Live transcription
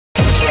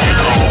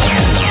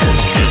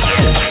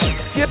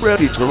get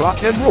ready to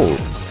rock and roll.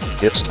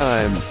 It's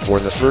time for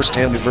the first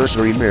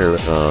anniversary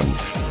marathon.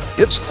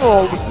 It's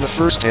called the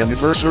First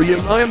Anniversary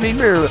of Miami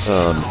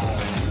Marathon.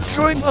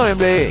 Join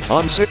Miami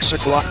on 6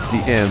 o'clock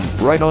p.m.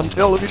 right on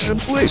television,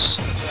 please.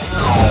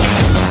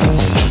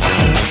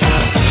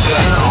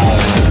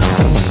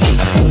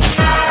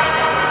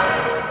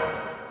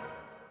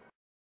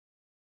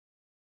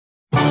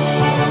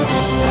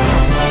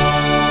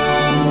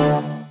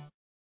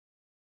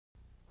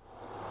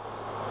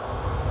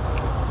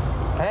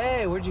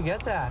 Hey, where'd you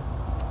get that?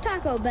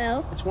 Taco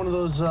Bell. It's one of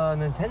those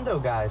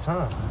Nintendo guys,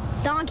 huh?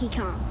 Donkey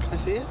Kong. I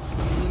see it.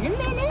 In a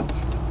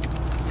minute.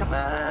 Come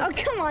on. Oh,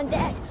 come on,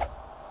 Dad.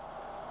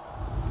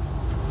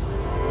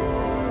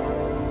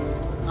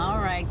 All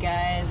right,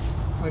 guys.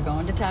 We're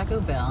going to Taco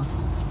Bell.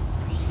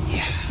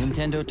 Yeah.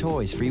 Nintendo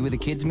toys, free with a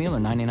kid's meal or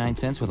 99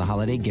 cents with a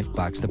holiday gift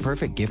box. The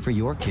perfect gift for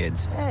your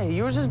kids. Hey,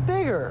 yours is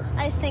bigger.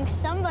 I think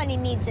somebody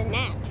needs a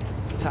nap.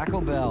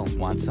 Taco Bell.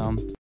 Want some?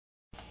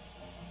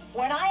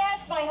 When I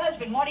ask my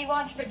husband what he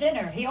wants for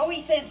dinner, he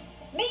always says,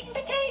 meat and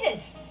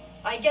potatoes.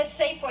 I guess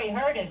Safeway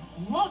heard him.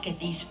 Look at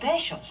these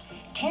specials.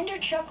 Tender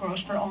chuck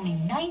roast for only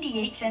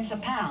 98 cents a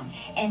pound,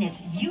 and it's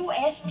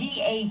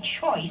USDA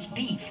choice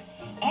beef.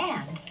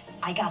 And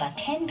I got a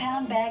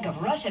 10-pound bag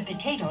of russet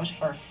potatoes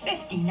for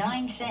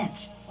 59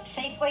 cents.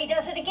 Safeway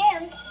does it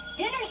again.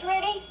 Dinner's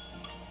ready.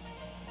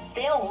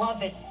 They'll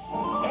love it.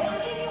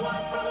 Everything you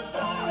want from a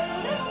store and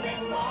a little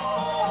bit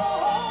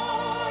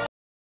more.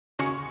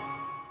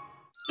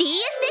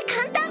 DS で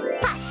簡単ファ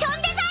ッション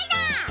デザイ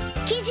ナ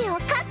ー。生地を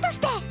カットし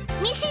て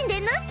ミシンで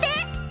縫って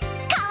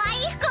可愛い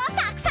服を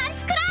たくさん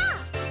作ろう。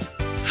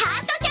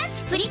ハートキャッ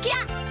チプリキュア